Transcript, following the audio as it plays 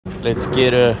let's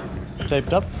get her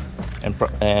taped up and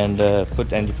put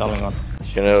anti-fouling on.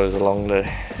 You know, it was a long day.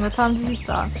 What time did you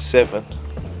start? 7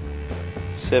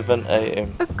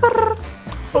 a.m.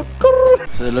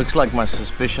 So it looks like my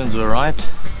suspicions were right.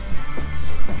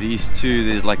 These two,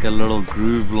 there's like a little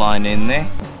groove line in there.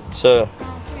 So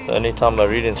the only time I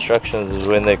read instructions is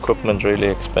when the equipment's really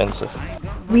expensive.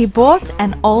 We bought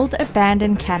an old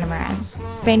abandoned catamaran,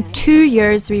 spent 2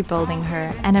 years rebuilding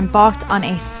her, and embarked on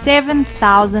a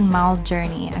 7,000-mile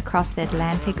journey across the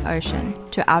Atlantic Ocean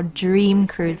to our dream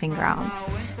cruising grounds,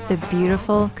 the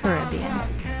beautiful Caribbean.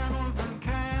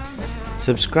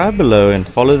 Subscribe below and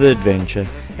follow the adventure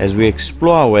as we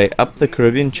explore our way up the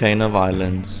Caribbean chain of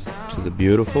islands to the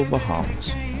beautiful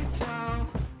Bahamas.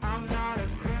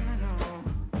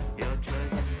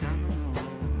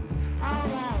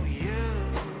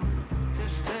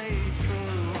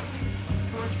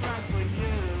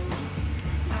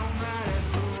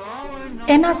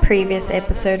 In our previous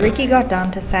episode, Ricky got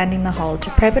down to sanding the hull to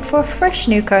prep it for a fresh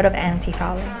new coat of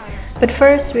anti-fouling. But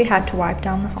first we had to wipe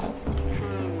down the hulls.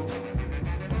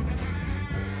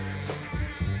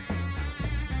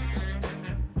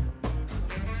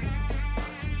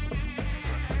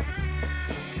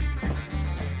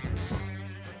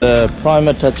 The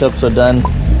primer touch-ups are done.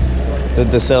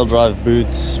 Did the sail drive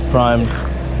boots primed,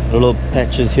 little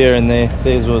patches here and there.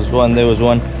 There was one.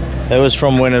 That was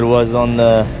from when it was on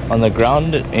the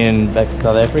ground in back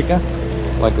South Africa,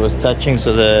 like it was touching,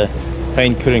 so the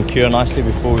paint couldn't cure nicely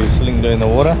before we slinged her in the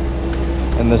water.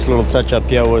 And this little touch-up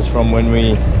here was from when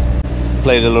we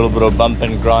played a little bit of bump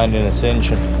and grind in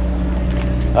Ascension.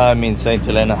 I mean Saint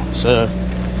Helena. So,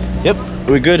 yep,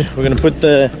 we're good. We're gonna put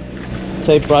the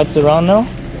tape right around now,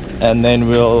 and then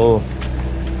we'll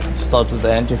start with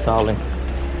the anti-fouling.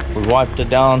 We wiped it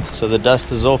down so the dust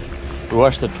is off. We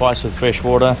washed it twice with fresh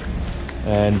water,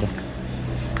 and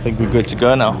I think we're good to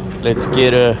go now. Let's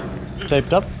get her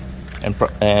taped up and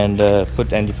put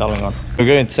anti-fouling on. We're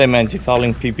going the same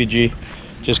anti-fouling PPG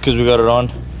just because we got it on.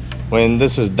 When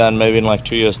this is done, maybe in like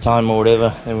 2 years time or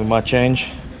whatever, then we might change.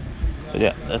 But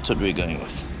yeah, that's what we're going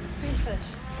with.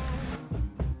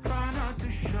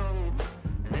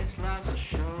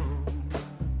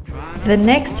 The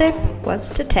next step was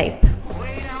to tape.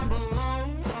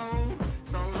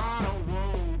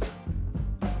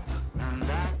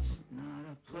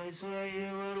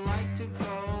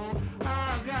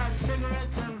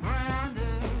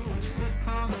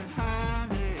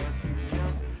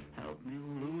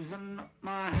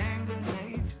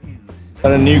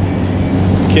 Got a new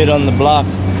kid on the block.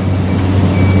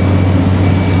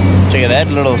 Check out that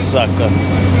little sucker.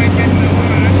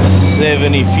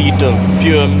 70 feet of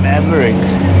pure maverick.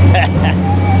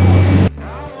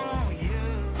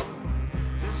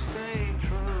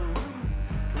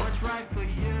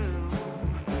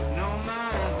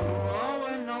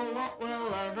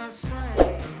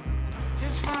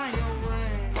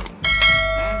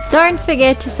 Don't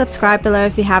forget to subscribe below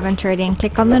if you haven't already, and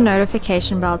click on the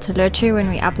notification bell to alert you when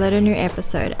we upload a new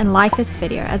episode, and like this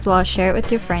video as well as share it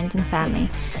with your friends and family.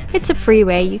 It's a free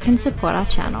way you can support our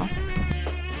channel.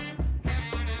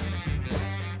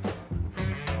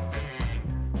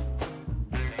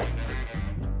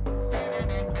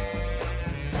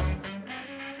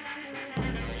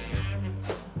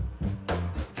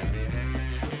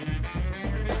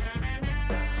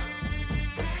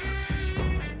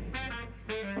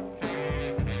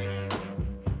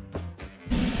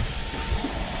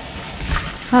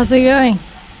 How's it going?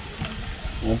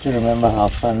 Don't you remember how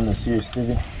fun this used to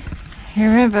be? You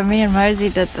remember me and Mosey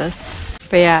did this.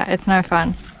 But yeah, it's no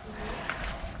fun.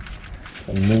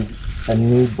 A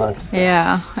knee buster.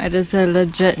 Yeah, it is a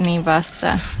legit knee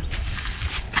buster.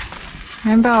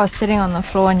 Remember I was sitting on the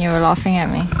floor and you were laughing at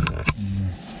me?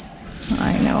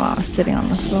 I know I was sitting on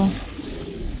the floor.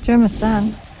 Do you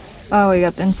understand? Oh, we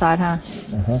got the inside, huh?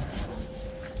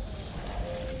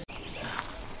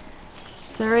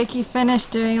 So Ricky finished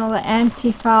doing all the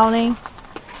anti-fouling.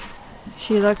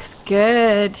 She looks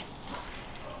good.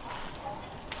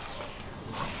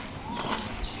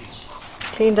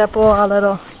 Cleaned up all our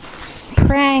little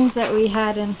prangs that we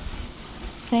had in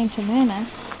Saint Helena.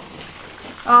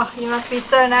 Oh, you must be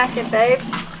so knackered, babes.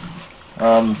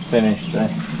 I'm finished.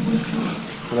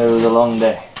 Today was a long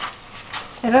day.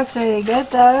 It looks really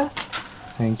good though.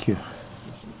 Thank you.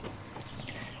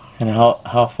 And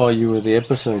how far are you with the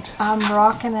episode? I'm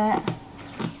rocking it.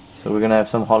 So we're gonna have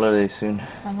some holidays soon.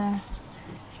 I know.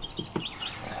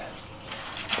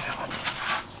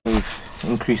 We've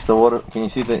increased the water. Can you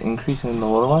see the increase in the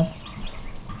water line?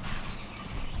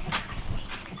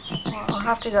 Well, I'll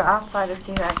have to go outside to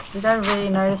see that because you don't really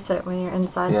notice it when you're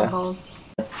inside the holes.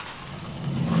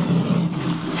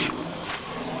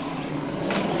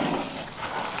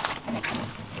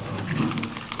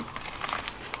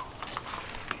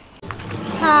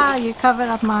 you covered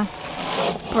up my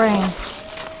brain.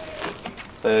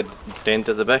 The dent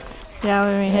at the back? Yeah,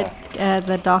 when we hit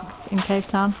the dock in Cape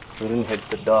Town. We didn't hit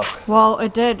the dock. Well,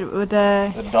 it did with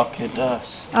the... The dock hit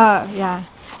us. Oh, yeah.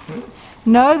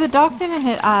 No, the dock didn't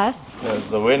hit us. It was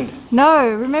the wind. No,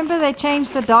 remember they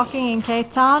changed the docking in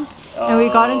Cape Town? And we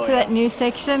got into that new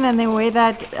section, and then where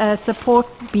that support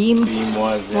beam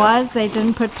was, they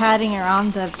didn't put padding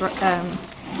around the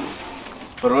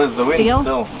but it was the wind steel.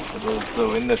 still. It was the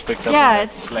wind that picked up yeah,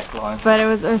 the black line. But it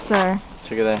was also...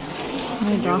 Check it out.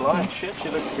 New line. Shit, she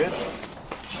looks good.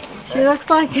 She looks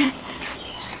like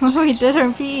when we did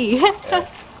her pee.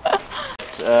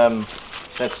 That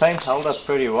paint held up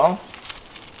pretty well.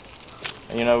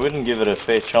 You know, we didn't give it a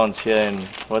fair chance here in,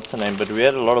 what's the name, but we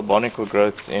had a lot of barnacle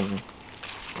growths in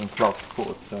Clark's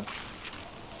Port, so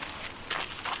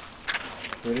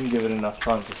we didn't give it enough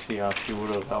time to see how she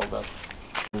would have held up.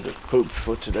 The poop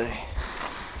for today.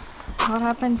 What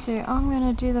happened to, I'm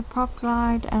going to do the prop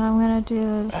glide, and I'm going to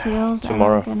do the seals,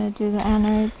 tomorrow. and I'm going to do the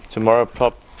anodes. Tomorrow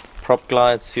prop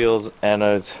glide, seals,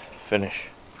 anodes, finish.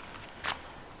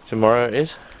 Tomorrow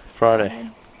is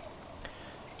Friday.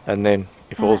 And then,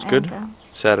 if all's good,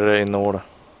 Saturday in the water.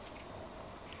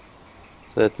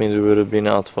 So that means we would have been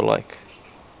out for like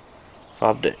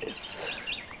 5 days.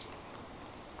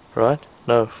 Right?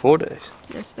 No, 4 days.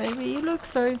 Yes, baby, you look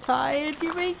so tired.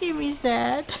 You're making me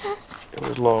sad. It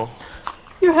was long.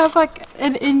 You have like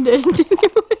an indent in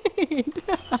your head.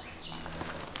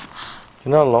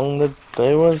 You know how long the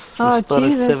day was? Oh, we started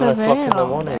geez, 7 o'clock in the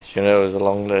morning. You know, it was a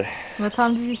long day. What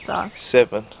time did you start?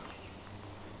 7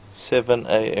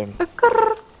 a.m.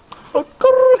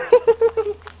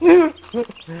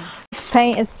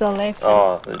 Paint is still left.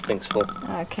 Oh, the thing's full.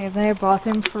 Okay, then your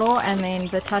bathroom floor and then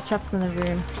the touch-ups in the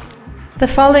room. The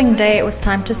following day it was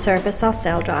time to service our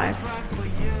sail drives.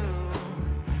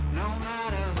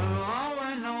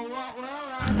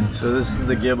 So this is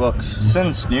the gearbox.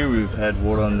 Since new we've had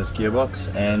water on this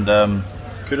gearbox, and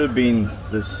could have been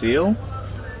the seal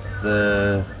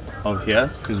of here,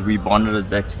 because we bonded it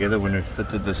back together when we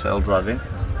fitted the sail drive in,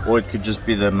 or it could just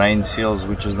be the main seals,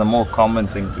 which is the more common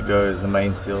thing to go, is the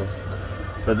main seals.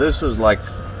 But this was like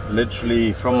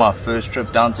literally from our first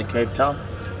trip down to Cape Town.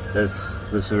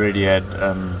 This already had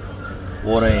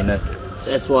water in it.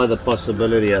 That's why the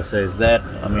possibility, I say, is that.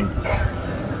 I mean,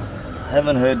 I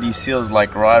haven't heard these seals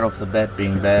like right off the bat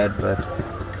being bad, but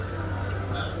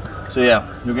so yeah,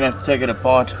 we're gonna have to take it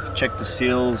apart, check the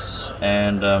seals,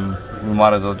 and we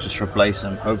might as well just replace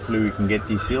them. Hopefully we can get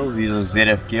these seals. These are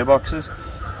ZF gearboxes,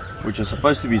 which are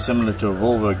supposed to be similar to a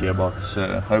Volvo gearbox,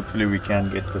 so hopefully we can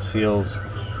get the seals,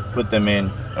 put them in,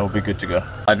 it'll be good to go.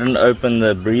 I didn't open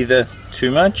the breather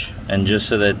too much, and just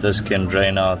so that this can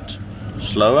drain out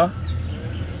slower,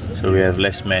 so we have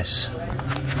less mess.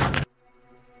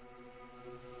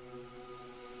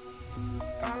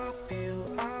 I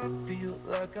feel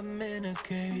like I'm in a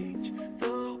cage.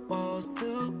 The walls,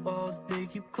 they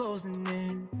keep closing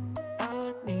in.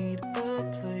 I need a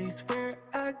place where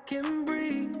I can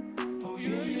breathe. Oh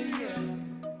yeah.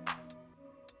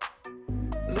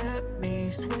 Let me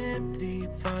swim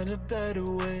deep, find a better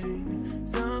way.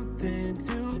 Something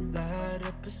to light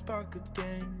up a spark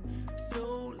again.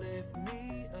 So lift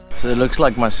me up. So it looks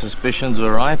like my suspicions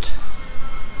were right.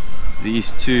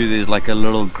 These two, there's like a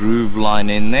little groove line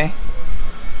in there,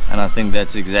 and I think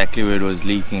that's exactly where it was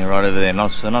leaking, right over there.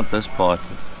 Not this part,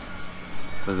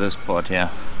 but this part here.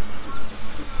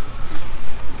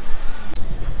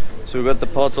 So we got the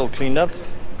parts all cleaned up.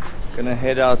 Gonna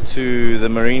head out to the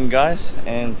marine guys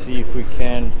and see if we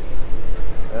can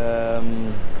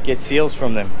get seals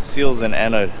from them, seals and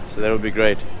anode, so that would be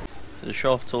great. The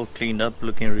shaft's all cleaned up,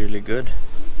 looking really good.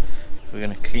 We're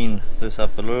going to clean this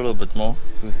up a little bit more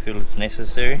if we feel it's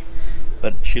necessary,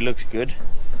 but she looks good.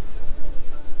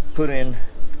 Put in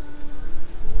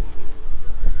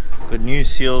good new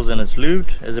seals, and it's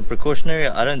lubed as a precautionary.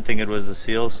 I don't think it was the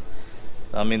seals.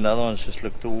 I mean, the other ones just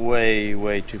looked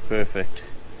way too perfect,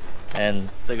 and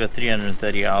they got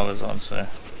 330 hours on, so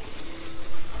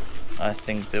I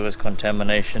think there was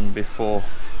contamination before,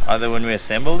 either when we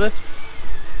assembled it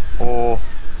or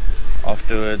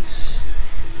afterwards.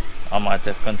 I might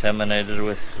have contaminated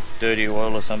with dirty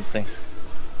oil or something.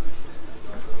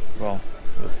 Well,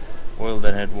 with oil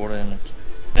that had water in it.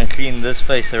 And clean this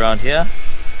face around here,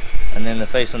 and then the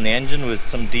face on the engine with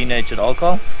some denatured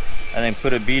alcohol, and then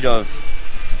put a bead of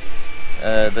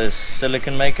this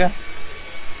silicone maker.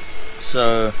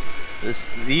 So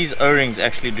these O-rings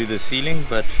actually do the sealing,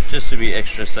 but just to be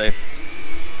extra safe,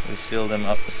 we seal them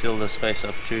up, seal this face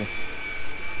up too.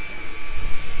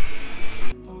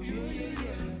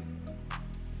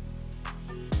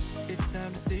 It's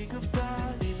time to say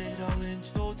goodbye, leaving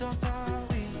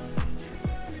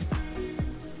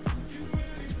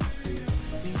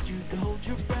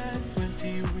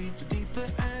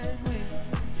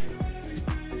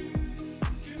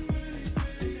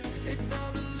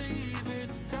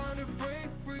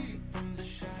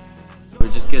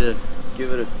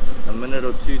give it a minute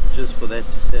or two just for that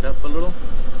to set up a little,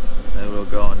 and we'll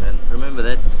go on. And remember,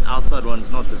 that outside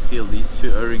one's not the seal. These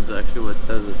two O-rings are actually what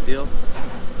does the seal.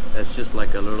 That's just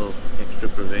like a little extra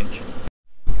prevention.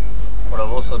 What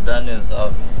I've also done is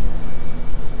I've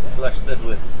flushed it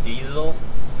with diesel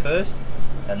first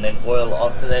and then oil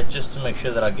after that, just to make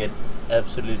sure that I get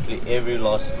absolutely every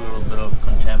last little bit of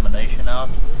contamination out.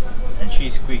 And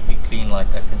she's squeaky clean, like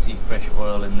I can see fresh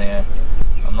oil in there.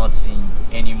 I'm not seeing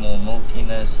any more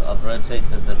milkiness. I've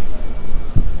rotated the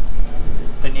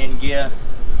pinion gear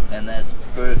and that's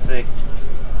perfect.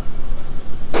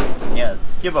 Yeah,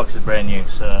 gearbox is brand new,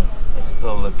 so it's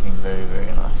still looking very,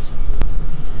 very nice.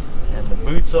 And the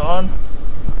boots are on.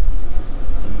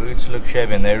 The boots look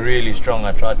shabby and they're really strong.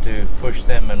 I tried to push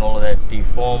them and all of that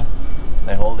deform.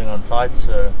 They're holding on tight,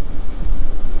 so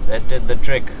that did the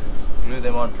trick. Glue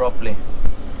them on properly.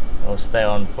 They'll stay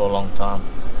on for a long time.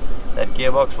 That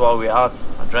gearbox, while we're out,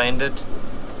 I drained it,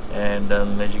 and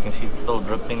as you can see, it's still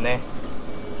dripping there.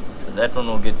 So that one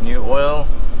will get new oil,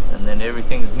 and then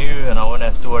everything's new, and I won't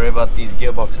have to worry about these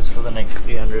gearboxes for the next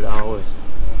 300 hours.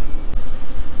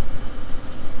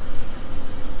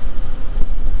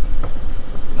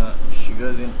 Now, she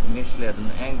goes in initially at an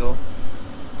angle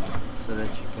so that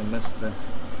you can miss the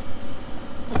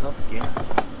top gear.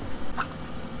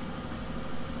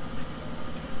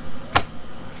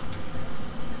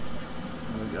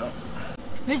 There we go.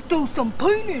 Let's do some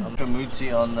painting. I'm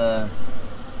Tramuzzi on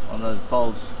those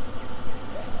bolts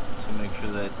to make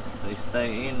sure that they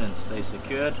stay in and stay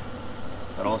secured,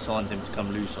 but I also want them to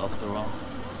come loose after a while.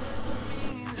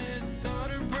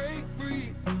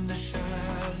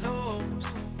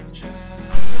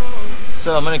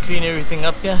 So I'm going to clean everything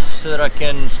up here so that I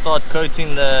can start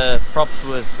coating the props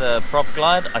with prop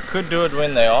glide. I could do it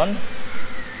when they're on.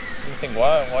 You think,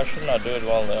 why shouldn't I do it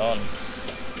while they're on?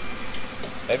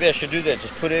 Maybe I should do that,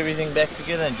 just put everything back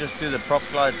together and just do the prop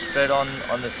glide straight on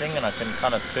the thing, and I can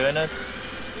kind of turn it.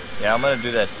 Yeah, I'm going to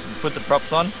do that. Put the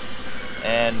props on,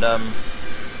 and then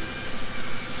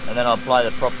I'll apply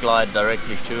the prop glide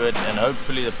directly to it, and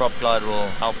hopefully the prop glide will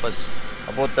help us.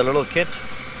 I bought the little kit,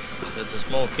 so it's a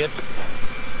small kit,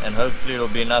 and hopefully it'll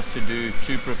be enough to do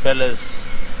 2 propellers.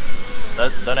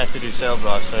 Don't have to do sail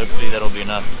drive, so hopefully that'll be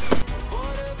enough.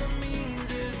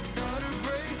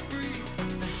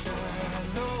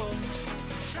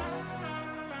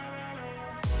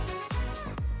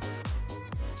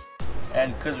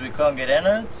 And because we can't get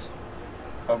anodes,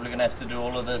 probably gonna have to do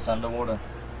all of this underwater.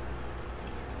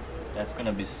 That's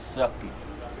gonna be sucky.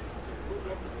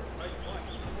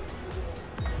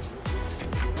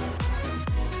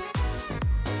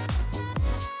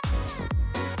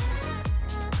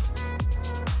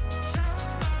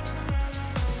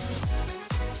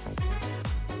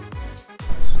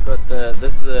 Got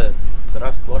this is the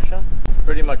thrust washer.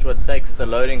 Pretty much what takes the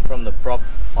loading from the prop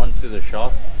onto the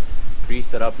shaft.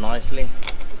 Grease it up nicely.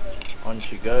 On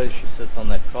she goes. She sits on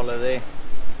that collar there.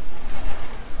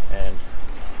 And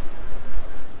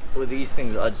with these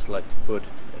things, I just like to put a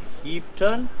heap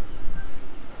ton.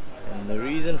 And the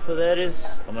reason for that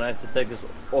is I'm gonna have to take this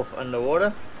off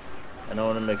underwater, and I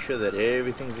want to make sure that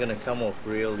everything's gonna come off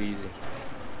real easy.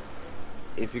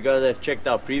 If you guys have checked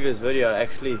our previous video, I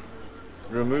actually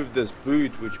removed this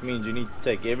boot, which means you need to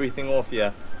take everything off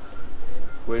here.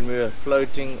 When we were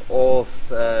floating off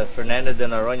Fernando de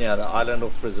Noronha, the island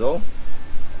of Brazil,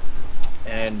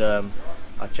 and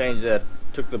I changed that,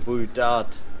 took the boot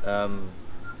out,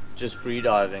 just free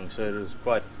diving, so it was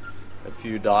quite a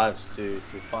few dives to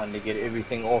finally get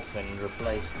everything off and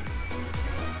replaced.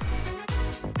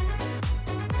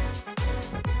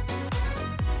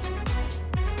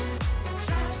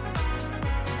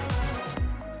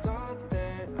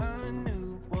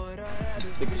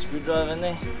 Stick a screwdriver in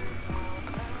there.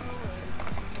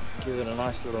 Give it a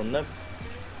nice little nip.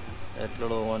 That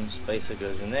little one spacer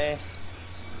goes in there.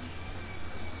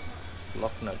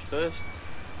 Lock nut first.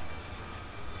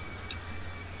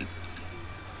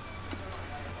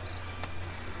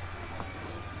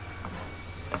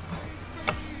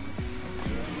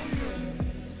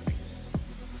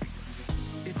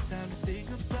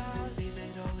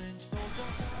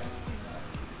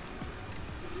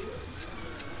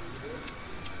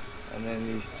 And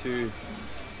then these 2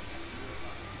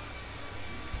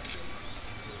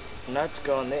 nuts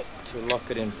go on there to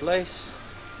lock it in place.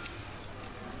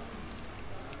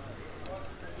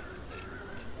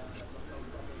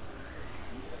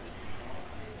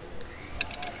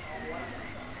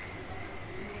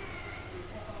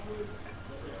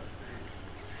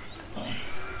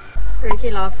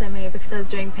 Ricky laughs at me because I was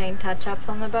doing paint touch-ups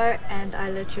on the boat and I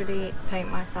literally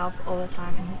paint myself all the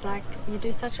time, and he's like, you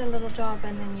do such a little job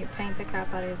and then you paint the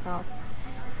crap out of yourself.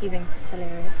 He thinks it's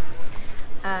hilarious.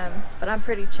 But I'm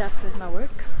pretty chuffed with my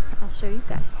work. I'll show you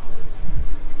guys.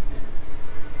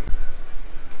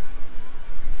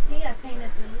 See, I painted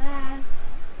the last.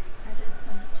 I did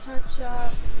some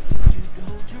touch-ups.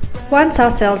 Once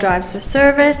our sail drives were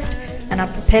serviced and our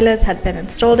propellers had been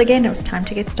installed again, it was time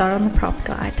to get started on the prop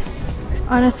glide.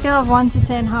 On a scale of 1 to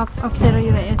 10, how upset are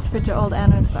you that you had to put your old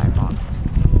anodes back on?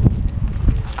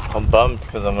 I'm bummed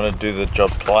because I'm going to do the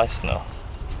job twice now.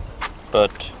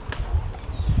 But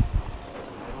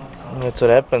that's what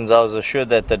happens. I was assured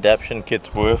that the adaptation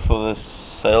kits were for this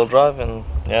sail drive, and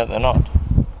yeah, they're not.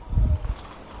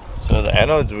 So the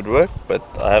anodes would work, but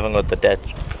I haven't got the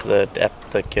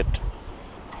adapter kit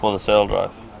for the sail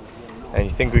drive. And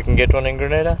you think we can get one in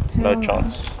Grenada? No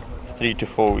chance. 3 to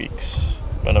 4 weeks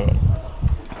minimum.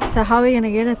 So how are we going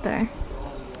to get it there?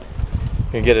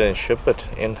 You can get it and ship it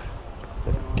in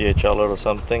DHL or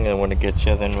something, and when it gets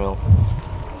here then we'll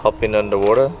hop in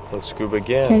underwater with scuba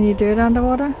gear. Can you do it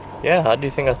underwater? Yeah, how do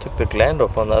you think I took the gland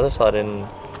off on the other side in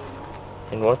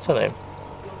what's her name?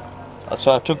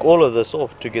 So I took all of this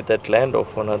off to get that gland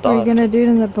off when I died. We're going to do it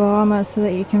in the Bahamas so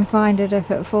that you can find it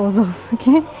if it falls off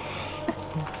again.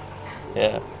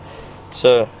 Yeah.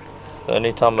 So the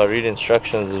only time I read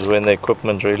instructions is when the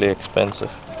equipment's really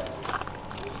expensive.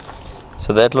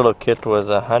 So that little kit was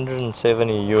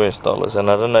 $170 US, and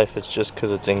I don't know if it's just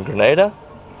because it's in Grenada.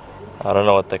 I don't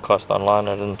know what they cost online,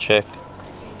 I didn't check.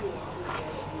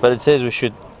 But it says we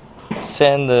should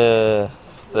sand the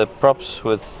props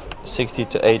with 60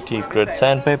 to 80 grit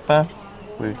sandpaper.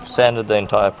 We've sanded the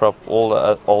entire prop, all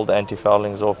the old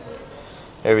anti-foulings off.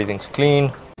 Everything's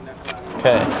clean.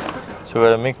 Okay, so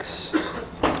we're gonna mix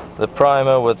the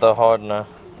primer with the hardener.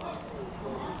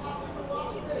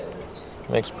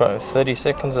 Mix primer 30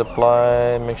 seconds,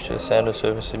 apply mixture sander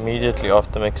surface immediately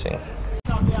after mixing.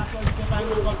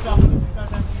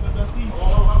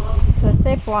 So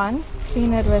step 1,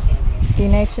 clean it with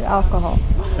denatured alcohol.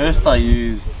 First I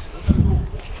used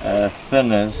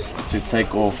thinners to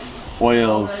take off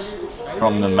oils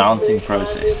from the mounting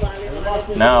process.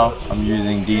 Now I'm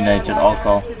using denatured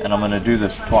alcohol, and I'm going to do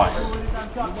this twice.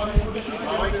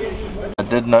 I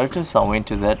did notice I went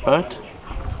to that boat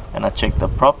and I checked the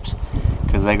props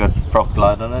because they got prop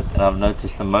glide on it, and I've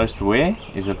noticed the most wear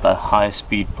is at the high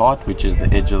speed part, which is the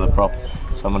edge of the prop.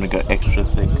 So I'm going to go extra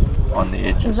thick on the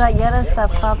edges. Is that yellow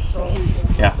stuff prop?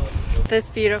 Yeah. This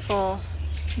beautiful,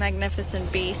 magnificent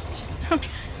beast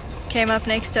came up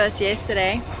next to us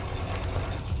yesterday.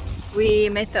 We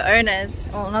met the owners,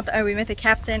 well not the owner, we met the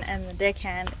captain and the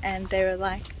deckhand, and they were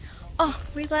like, oh,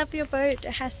 we love your boat,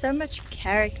 it has so much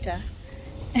character.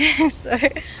 So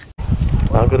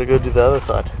I've got to go do the other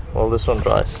side while this one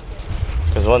dries,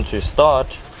 because once you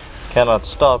start, you cannot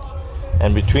stop,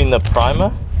 and between the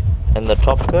primer and the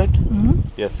top coat,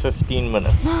 you have 15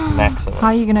 minutes maximum. how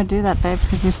are you going to do that, babe,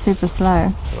 because you're super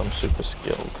slow? I'm super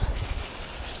skilled.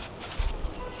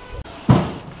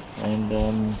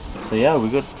 And so yeah,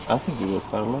 I think we got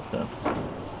quite a lot done.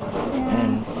 Yeah.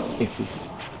 And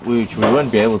we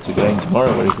won't be able to go in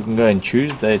tomorrow, but if we can go in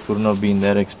Tuesday, it would not have been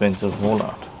that expensive haul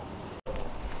out.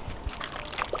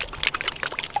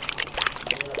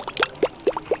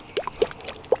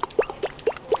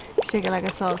 Shake it like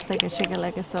a salt, shake it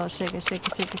like a salt, shake it.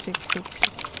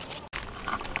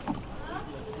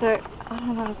 So, I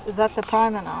don't know, is that the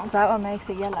primer now? Is that what makes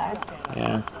it yellow?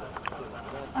 Yeah.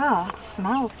 Oh, it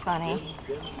smells funny.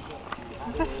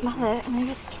 I just smell it,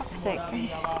 maybe it's toxic.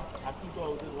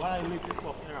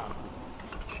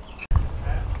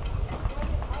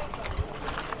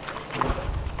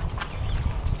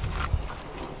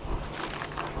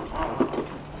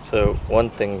 So one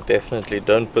thing, definitely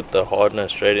don't put the hardener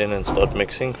straight in and start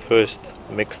mixing. First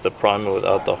mix the primer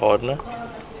without the hardener,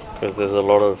 because there's a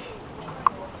lot of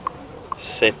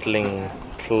settling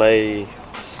clay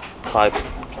type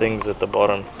things at the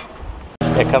bottom.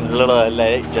 Here comes a little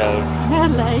LA Joe.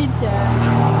 LA Joe.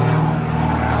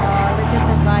 Oh, look at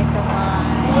the bike of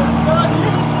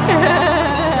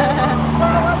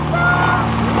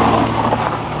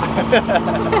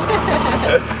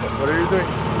What are you doing?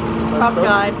 Prop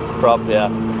glide. Prop, yeah,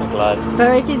 glide. But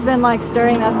Ricky's been like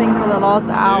stirring that thing for the last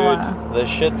hour. Dude, the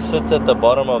shit sits at the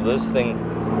bottom of this thing,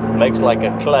 makes like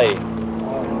a clay.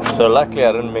 So luckily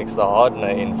I didn't mix the hardener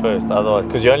in first, otherwise,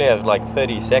 because you only have like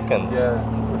 30 seconds. Yeah.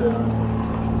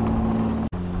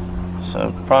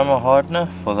 So primer, hardener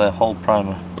for the whole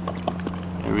primer.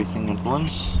 Everything at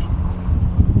once.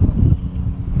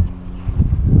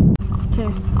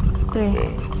 2, 3,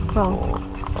 4.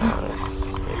 5,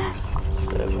 6.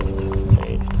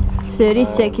 30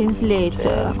 seconds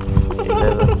later.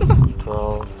 11,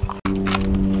 12.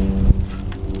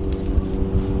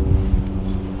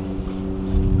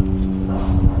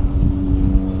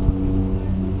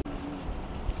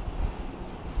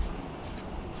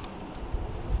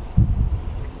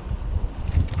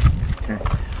 Okay,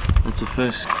 that's the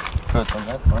first cut on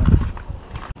that one.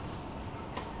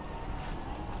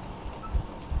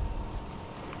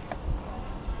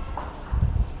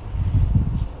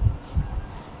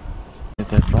 Get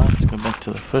that right, let's go back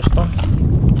to the first one.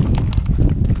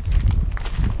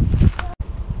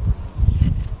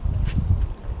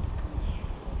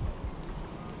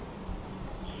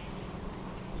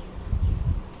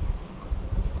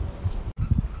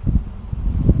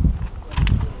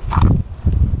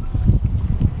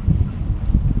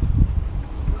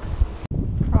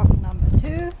 Prop number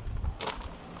 2.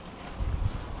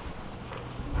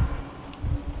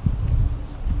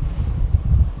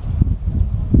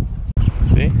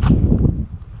 See?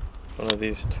 One of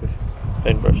these two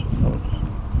paintbrushes.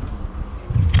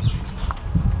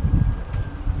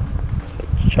 So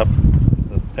chop.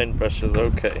 This paintbrush is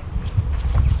okay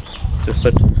to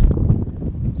fit.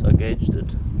 So I gauged it.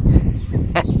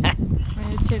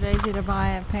 When you're too lazy to buy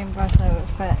a paintbrush that would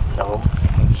fit. No,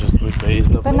 it's just with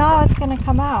reasonable. But now it's gonna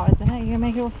come out, isn't it? You're gonna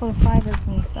make it all full of fibers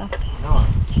and stuff. No.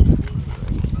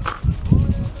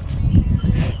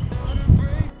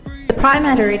 The primer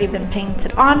had already been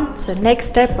painted on, so next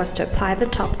step was to apply the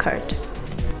top coat.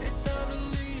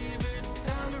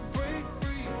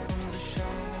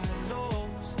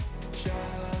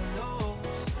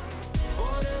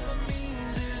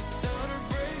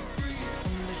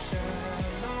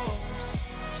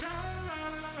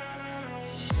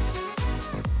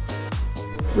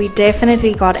 We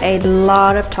definitely got a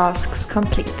lot of tasks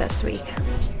complete this week.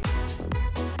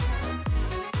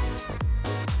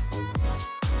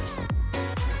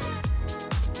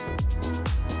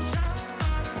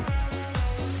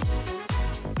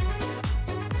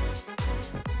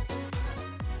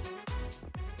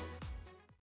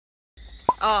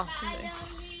 Oh.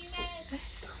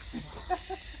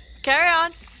 Carry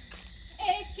on.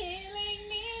 It's killing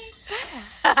me.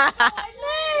 I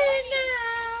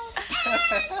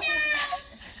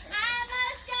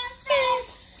must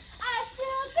confess, I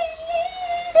still believe.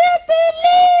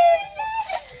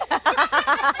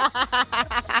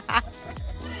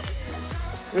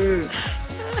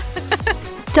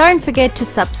 Don't forget to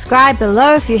subscribe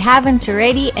below if you haven't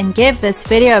already and give this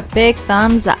video a big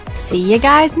thumbs up. See you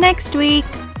guys next week.